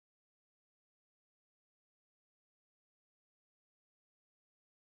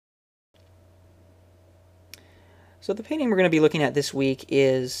So the painting we're going to be looking at this week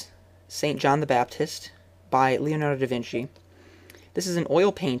is St. John the Baptist by Leonardo da Vinci. This is an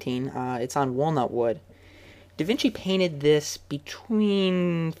oil painting. It's on walnut wood. Da Vinci painted this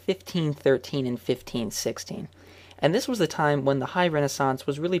between 1513 and 1516. And this was the time when the High Renaissance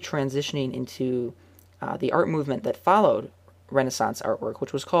was really transitioning into the art movement that followed Renaissance artwork,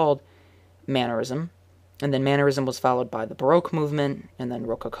 which was called Mannerism. And then Mannerism was followed by the Baroque movement, and then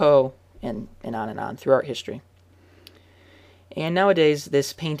Rococo, and on through art history. And nowadays,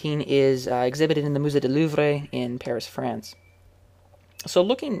 this painting is exhibited in the Musée du Louvre in Paris, France. So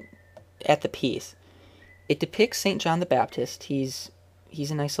looking at the piece, it depicts St. John the Baptist. He's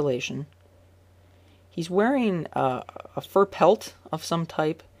in isolation. He's wearing a fur pelt of some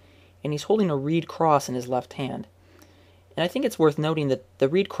type, and he's holding a reed cross in his left hand. And I think it's worth noting that the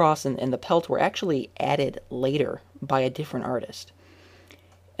reed cross and the pelt were actually added later by a different artist.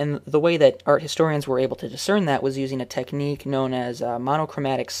 And the way that art historians were able to discern that was using a technique known as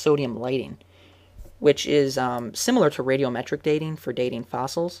monochromatic sodium lighting, which is similar to radiometric dating for dating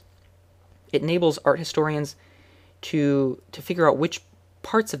fossils. It enables art historians to figure out which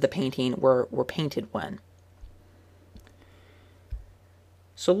parts of the painting were painted when.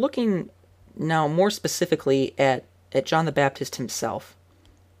 So looking now more specifically at John the Baptist himself,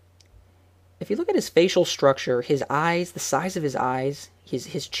 if you look at his facial structure, his eyes, the size of his eyes,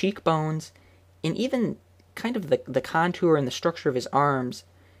 his cheekbones, and even kind of the contour and the structure of his arms,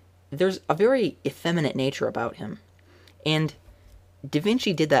 there's a very effeminate nature about him. And Da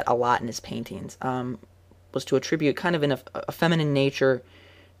Vinci did that a lot in his paintings, was to attribute kind of a feminine nature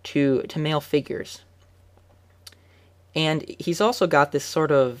to male figures. And he's also got this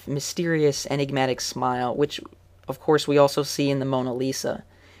sort of mysterious, enigmatic smile, which, of course, we also see in the Mona Lisa.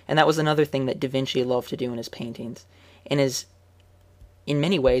 And that was another thing that Da Vinci loved to do in his paintings, and is, in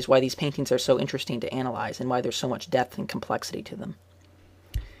many ways, why these paintings are so interesting to analyze and why there's so much depth and complexity to them.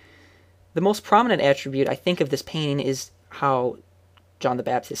 The most prominent attribute, I think, of this painting is how John the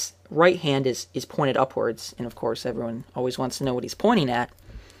Baptist's right hand is pointed upwards, and of course everyone always wants to know what he's pointing at,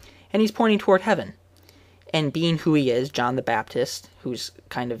 and he's pointing toward heaven. And being who he is, John the Baptist, who's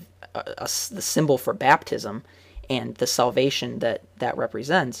kind of the symbol for baptism and the salvation that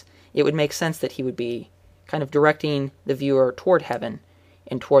represents, it would make sense that he would be kind of directing the viewer toward heaven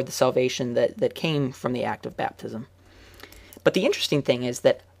and toward the salvation that came from the act of baptism. But the interesting thing is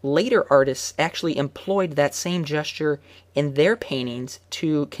that later artists actually employed that same gesture in their paintings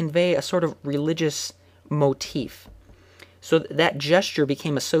to convey a sort of religious motif. So that gesture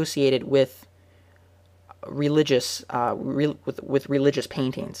became associated with religious with religious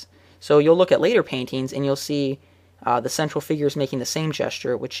paintings. So you'll look at later paintings and you'll see the central figures making the same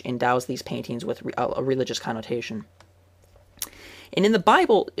gesture, which endows these paintings with a religious connotation. And in the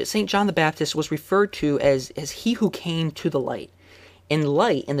Bible, St. John the Baptist was referred to as he who came to the light. And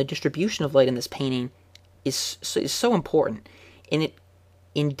light, and the distribution of light in this painting, is so important. And it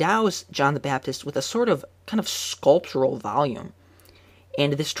endows John the Baptist with a sort of kind of sculptural volume.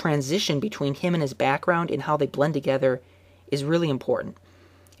 And this transition between him and his background and how they blend together is really important.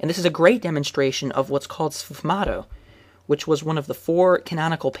 And this is a great demonstration of what's called sfumato, which was one of the 4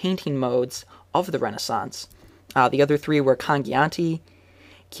 canonical painting modes of the Renaissance. The other 3 were Cangianti,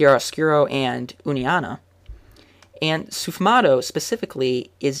 chiaroscuro, and uniana. And sfumato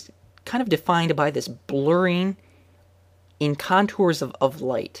specifically is kind of defined by this blurring in contours of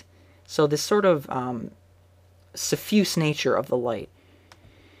light. So this sort of suffuse nature of the light.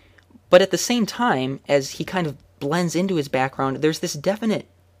 But at the same time, as he kind of blends into his background, there's this definite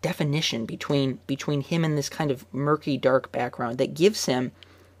definition between him and this kind of murky, dark background that gives him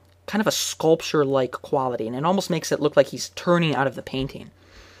kind of a sculpture-like quality, and it almost makes it look like he's turning out of the painting.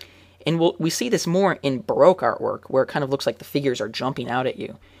 And we see this more in Baroque artwork, where it kind of looks like the figures are jumping out at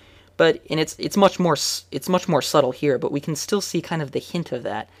you. And it's much more subtle here, but we can still see kind of the hint of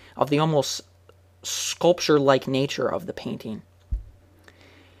that, of the almost sculpture-like nature of the painting.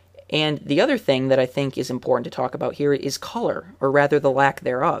 And the other thing that I think is important to talk about here is color, or rather the lack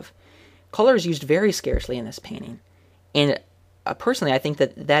thereof. Color is used very scarcely in this painting, and personally I think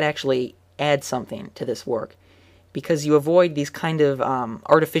that actually adds something to this work, because you avoid these kind of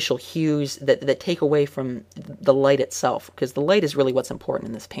artificial hues that take away from the light itself, because the light is really what's important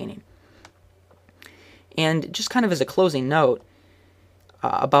in this painting. And just kind of as a closing note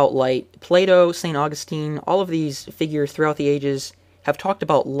about light, Plato, St. Augustine, all of these figures throughout the ages have talked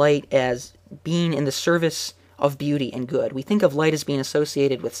about light as being in the service of beauty and good. We think of light as being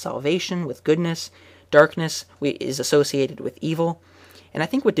associated with salvation, with goodness. Darkness is associated with evil. And I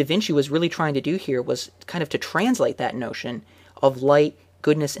think what Da Vinci was really trying to do here was kind of to translate that notion of light,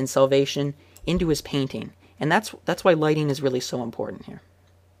 goodness, and salvation into his painting. And that's why lighting is really so important here.